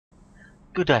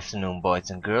Good afternoon, boys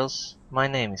and girls. My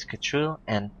name is Cathril,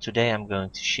 and today I'm going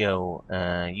to show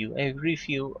you a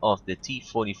review of the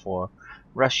T-44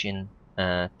 Russian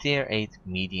Tier 8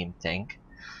 medium tank.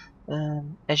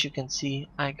 As you can see,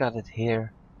 I got it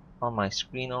here on my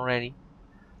screen already.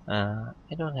 I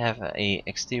don't have a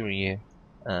exterior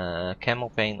camo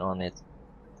paint on it,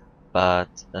 but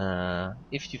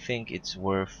if you think it's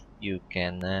worth, you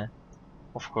can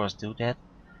of course do that.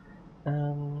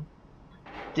 Um,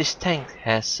 This tank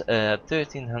has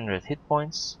 1300 hit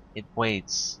points. It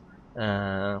weighs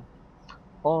uh,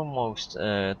 almost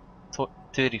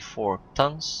 34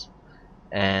 tons,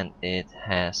 and it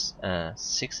has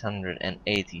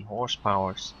 680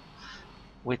 horsepower,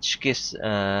 which gives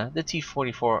the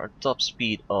T-44 a top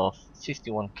speed of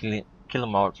 51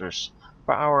 kilometers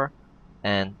per hour,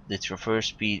 and the traverse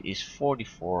speed is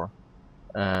 44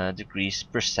 degrees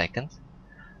per second.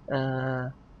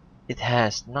 It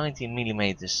has 90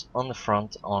 millimeters on the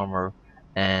front armor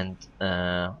and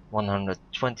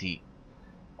 120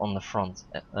 on the front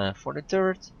for the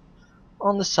turret.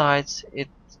 On the sides it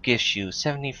gives you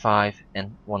 75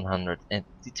 and 100 at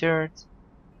the turret,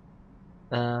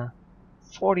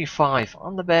 45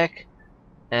 on the back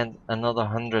and another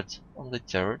 100 on the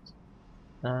turret.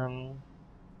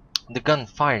 The gun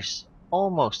fires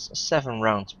almost 7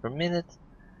 rounds per minute,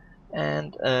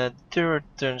 and the turret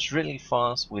turns really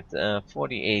fast with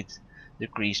 48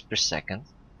 degrees per second.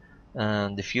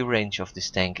 The view range of this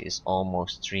tank is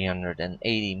almost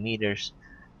 380 meters,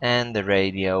 and the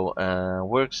radio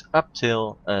works up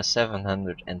till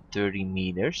 730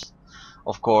 meters.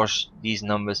 Of course, these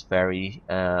numbers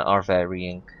are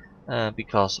varying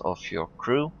because of your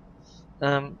crew.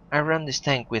 I run this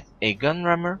tank with a gun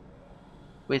rammer,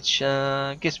 which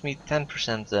gives me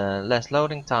 10% less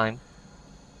loading time.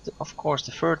 Of course,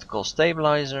 the vertical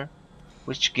stabilizer,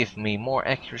 which give me more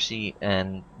accuracy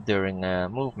and during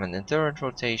movement and turret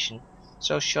rotation.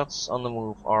 So shots on the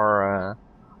move are,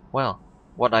 well,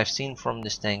 what I've seen from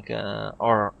this tank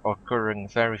are occurring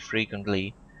very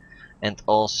frequently. And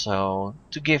also,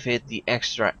 to give it the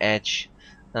extra edge,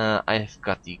 I've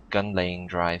got the gun laying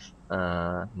drive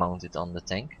mounted on the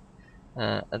tank.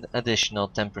 An additional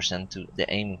 10% to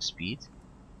the aiming speed.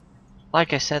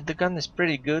 Like I said, the gun is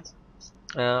pretty good.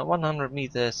 100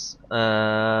 millimeters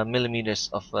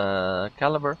of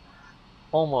caliber,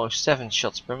 almost 7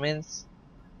 shots per minute,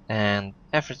 and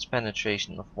average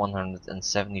penetration of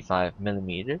 175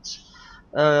 millimeters.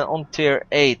 On tier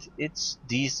 8 it's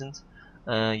decent.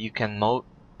 You can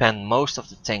pen most of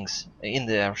the tanks in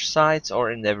their sides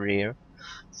or in their rear.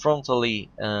 Frontally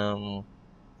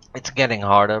it's getting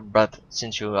harder, but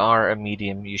since you are a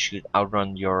medium you should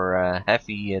outrun your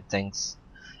heavy tanks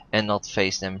and not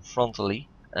face them frontally,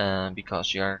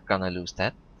 because you're gonna lose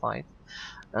that fight.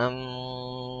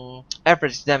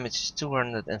 Average damage is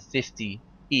 250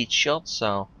 each shot,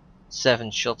 so 7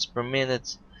 shots per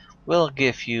minute will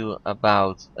give you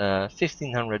about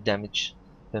 1500 damage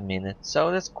per minute,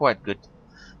 so that's quite good.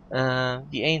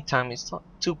 The aim time is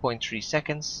 2.3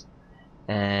 seconds,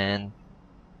 and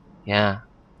yeah,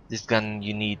 this gun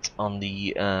you need on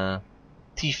the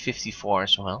T-44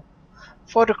 as well.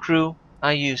 For the crew,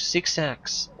 I use 6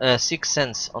 cents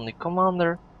on the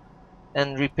commander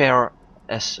and repair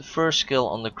as first skill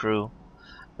on the crew.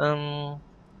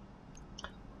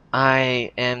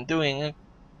 I am doing a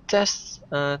test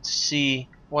to see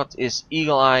what is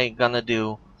Eagle Eye gonna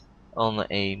do on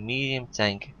a medium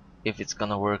tank. If it's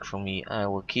gonna work for me, I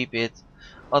will keep it.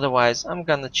 Otherwise, I'm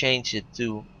gonna change it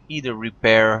to either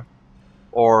repair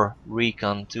or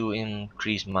recon to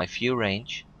increase my view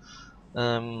range.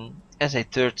 As a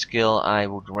third skill, I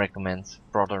would recommend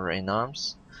Brother in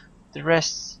Arms. The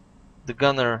rest, the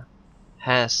gunner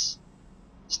has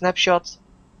snapshot,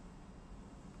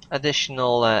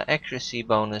 additional accuracy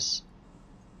bonus.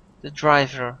 The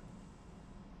driver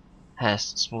has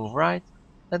smooth ride,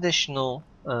 additional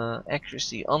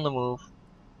accuracy on the move,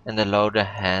 and the loader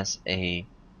has a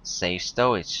safe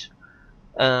stowage.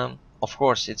 Of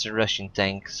course, it's a Russian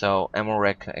tank, so ammo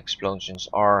rack explosions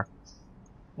are,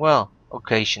 well,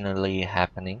 occasionally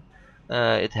happening.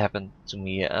 It happened to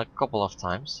me a couple of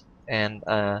times, and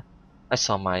I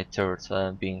saw my turret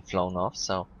being flown off,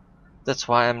 so that's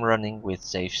why I'm running with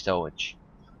safe stowage.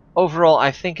 Overall,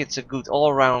 I think it's a good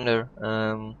all-rounder.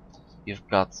 You've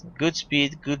got good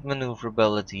speed, good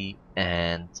maneuverability,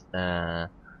 and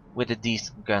with a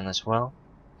decent gun as well.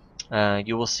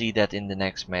 You will see that in the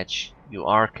next match you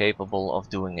are capable of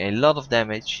doing a lot of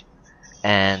damage,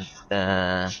 and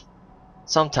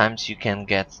sometimes you can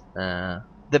get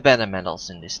the better medals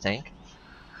in this tank.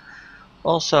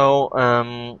 Also,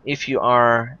 if you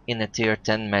are in a tier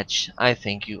 10 match, I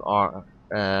think you are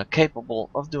capable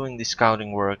of doing the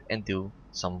scouting work and do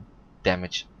some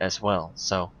damage as well.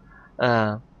 So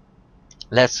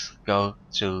let's go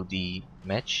to the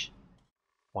match.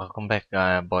 Welcome back,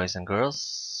 boys and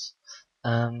girls.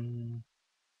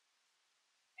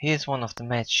 Here's one of the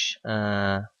match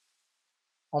on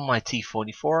my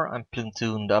T-44. I'm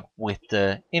platooned up with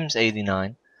IMS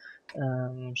 89.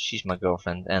 She's my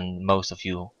girlfriend, and most of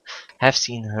you have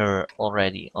seen her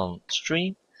already on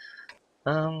stream.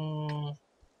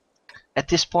 At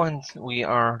this point, we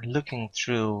are looking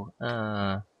through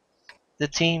the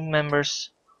team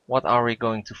members. What are we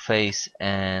going to face,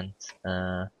 and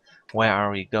where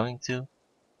are we going to?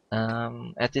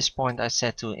 At this point, I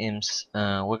said to IMS,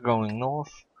 we're going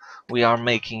north. We are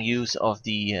making use of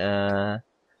the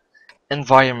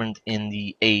environment in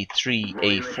the A3,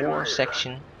 A4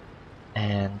 section.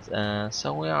 And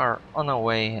so we are on our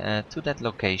way to that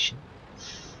location.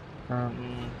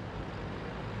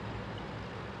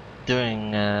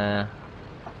 During the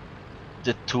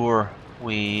tour,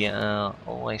 we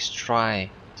always try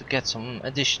to get some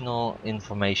additional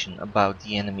information about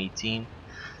the enemy team.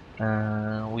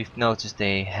 We've noticed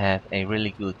they have a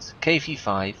really good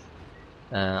KV5,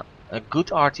 a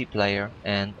good RT player,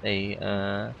 and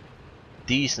a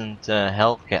decent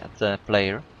Hellcat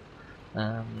player.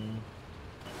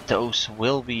 Those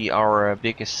will be our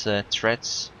biggest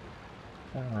threats.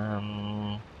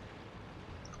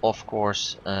 Of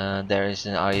course, there is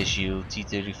an ISU,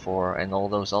 T-44, and all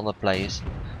those other players,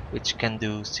 which can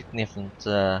do significant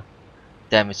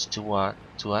damage to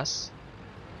us.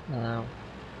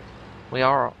 We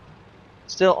are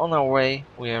still on our way.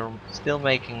 We are still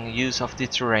making use of the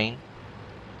terrain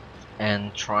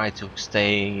and try to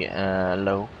stay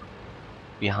low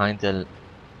behind the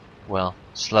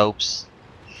slopes,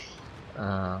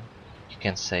 you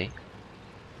can say.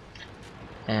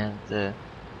 And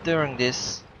during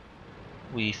this,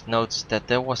 we've noticed that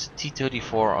there was a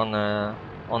T-34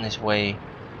 on his way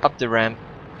up the ramp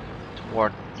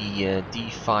toward the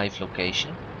D5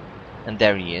 location, and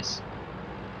there he is.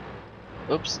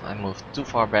 Oops, I moved too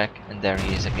far back, and there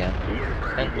he is again.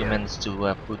 And we managed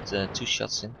to put 2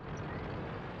 shots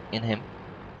in him.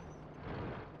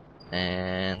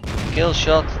 And kill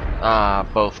shot,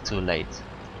 both too late.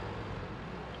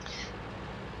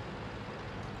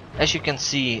 As you can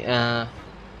see,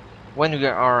 when we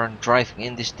are driving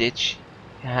in this ditch,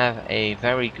 you have a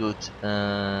very good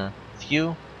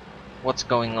view what's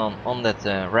going on that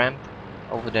ramp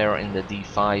over there in the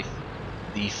D5,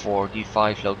 D4,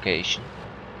 D5 location.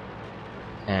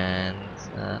 And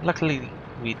luckily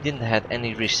we didn't have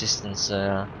any resistance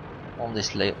on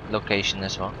this location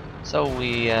as well. So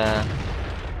we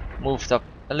moved up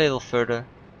a little further,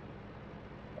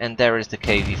 and there is the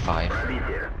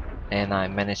KV5. And I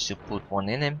managed to put one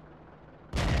in him.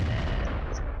 And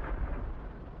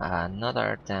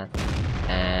another attack,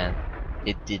 and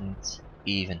it didn't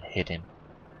even hit him.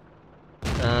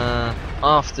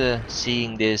 After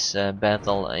seeing this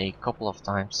battle a couple of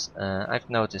times, I've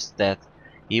noticed that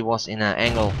he was in an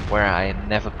angle where I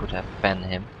never could have penned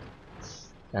him.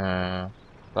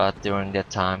 But during that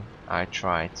time I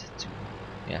tried to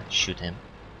shoot him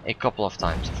a couple of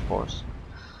times, of course.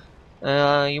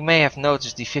 You may have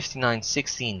noticed the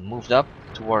 5916 moved up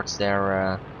towards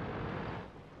their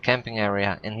camping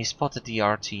area, and he spotted the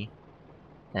RT,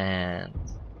 and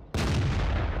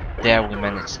there we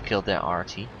managed to kill their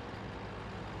RT.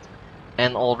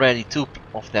 And already 2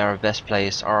 of their best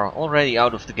players are already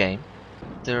out of the game.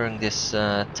 During this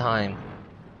time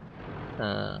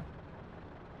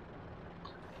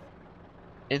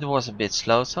it was a bit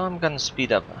slow, so I'm gonna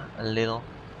speed up a little,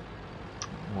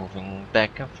 moving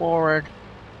back and forward,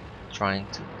 trying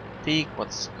to peek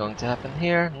what's going to happen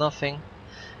here. Nothing.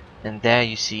 And there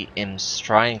you see IMS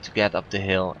trying to get up the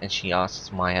hill, and she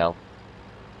asks my help.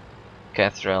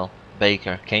 Cathril,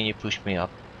 Baker, can you push me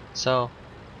up? So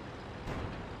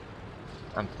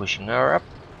I'm pushing her up,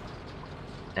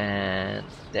 and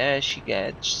there she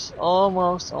gets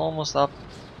almost up,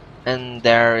 and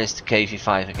there is the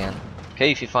KV5 again.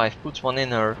 KV5 puts one in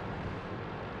her,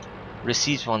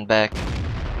 receives one back,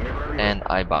 and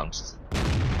I bounced.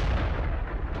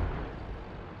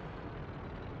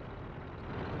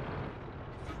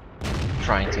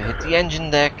 Trying to hit the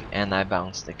engine deck, and I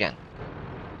bounced again.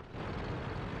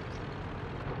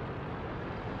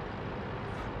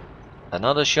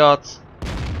 Another shot,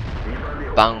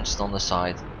 bounced on the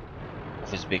side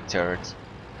of his big turret.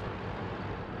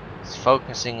 He's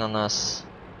focusing on us,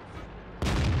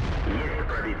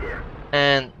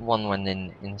 and one went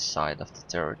inside of the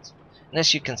turret. And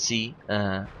as you can see,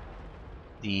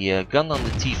 the gun on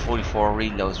the T-44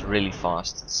 reloads really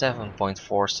fast,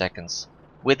 7.4 seconds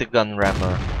with the gun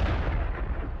rammer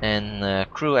and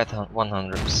crew at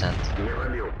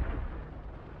 100%.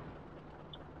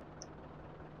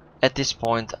 At this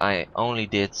point I only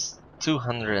did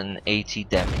 280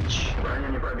 damage.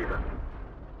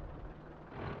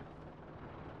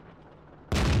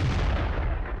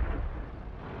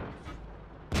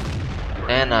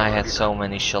 And I had so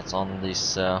many shots on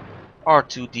this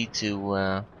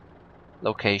R2-D2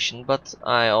 location, but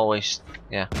I always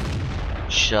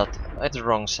shot at the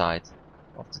wrong side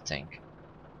of the tank.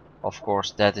 Of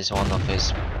course, that is one of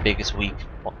his biggest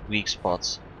weak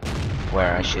spots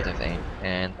where I should have aimed,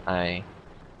 and I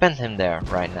pinned him there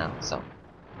right now. So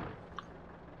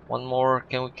one more,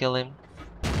 can we kill him?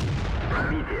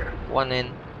 One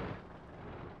in.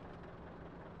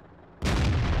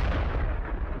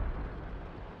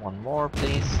 One more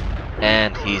please.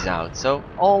 And he's out. So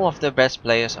all of the best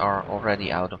players are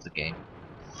already out of the game.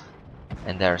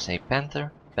 And there's a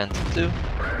Panther. Panther 2.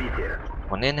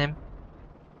 One in him.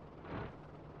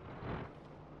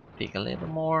 Peek a little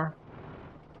more.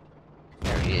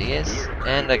 There he is.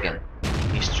 And again.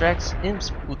 He strikes.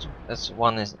 Imps put as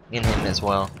one is in him as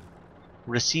well.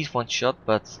 Received one shot,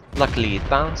 but luckily it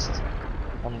bounced.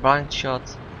 One blind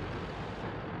shot.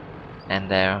 And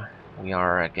there we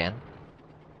are again.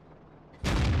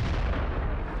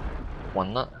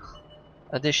 One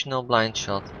additional blind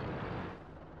shot.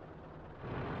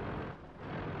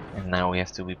 And now we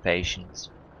have to be patient.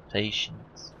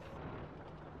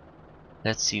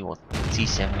 Let's see what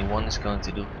T-71 is going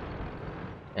to do.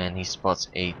 And he spots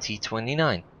a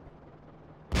T-29.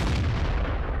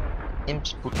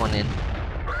 Imps put one in.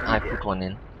 I put one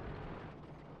in.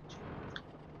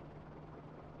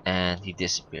 And he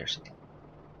disappears again.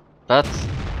 But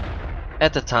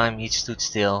at the time he stood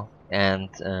still, and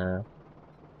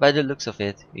by the looks of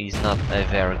it, he's not a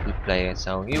very good player,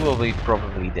 so he will be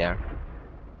probably there.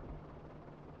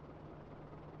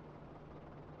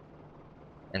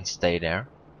 And stay there.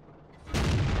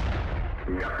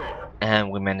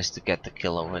 And we managed to get the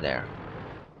kill over there.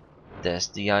 There's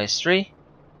the IS-3.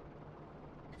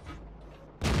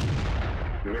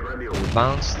 We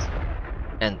bounced.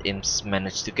 And Imps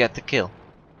managed to get the kill.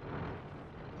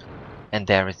 And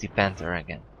there is the Panther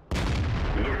again.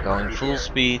 Going full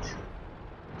speed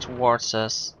towards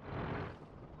us.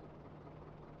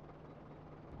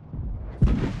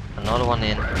 Another one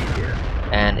in.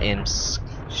 And Imps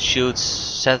shoots,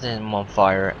 sets him on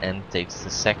fire, and takes the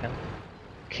second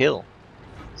kill.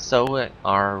 So we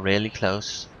are really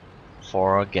close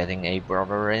for getting a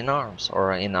Brother in Arms,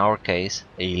 or in our case,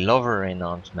 a Lover in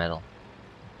Arms medal.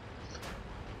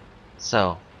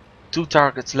 So, 2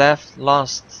 targets left,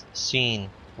 last seen,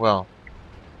 well,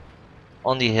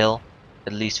 on the hill,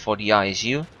 at least for the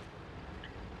ISU.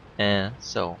 And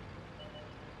so,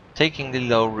 taking the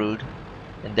low route,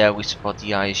 and there we spot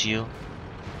the ISU.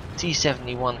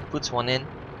 T-71 puts one in,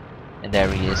 and there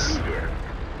he is.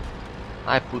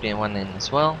 I put in one in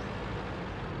as well.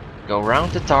 Go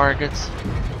round the target,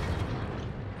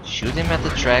 shoot him at the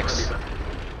tracks,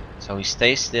 so he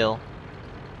stays still.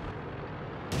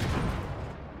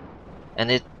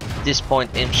 And at this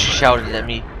point Imps shouted at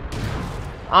me,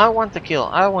 I want the kill,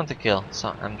 I want the kill.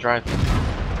 So I'm driving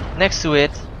next to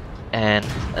it, and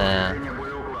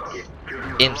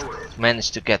Imps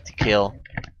managed to get the kill.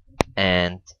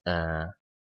 And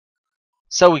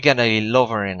so we get a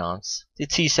Lover in Arms. The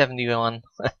T-71,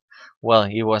 well,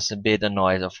 he was a bit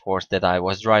annoyed, of course, that I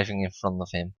was driving in front of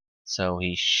him, so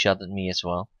he shot at me as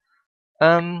well.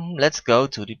 Let's go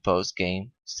to the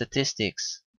post-game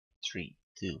statistics. 3,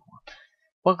 2, 1.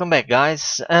 Welcome back,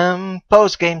 guys.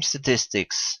 Post-game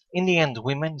statistics. In the end,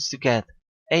 we managed to get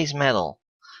Ace Medal,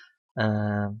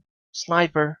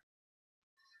 Sniper,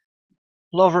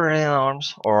 Lover in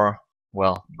Arms, or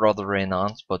well, Brother in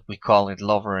Arms, but we call it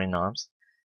Lover in Arms,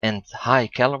 and High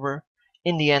Caliber.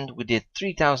 In the end, we did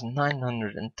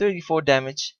 3,934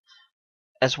 damage,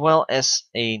 as well as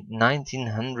a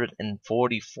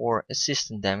 1,944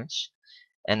 assistant damage.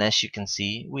 And as you can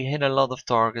see, we hit a lot of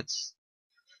targets.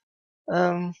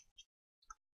 I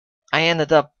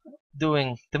ended up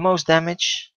doing the most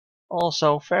damage,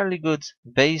 also fairly good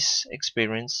base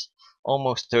experience,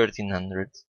 almost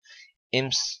 1,300.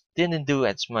 Imps didn't do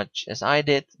as much as I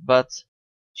did, but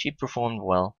she performed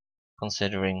well,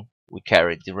 considering we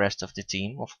carried the rest of the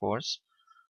team, of course.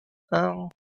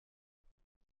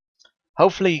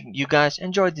 Hopefully you guys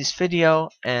enjoyed this video,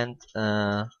 and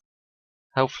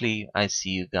hopefully I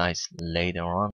see you guys later on.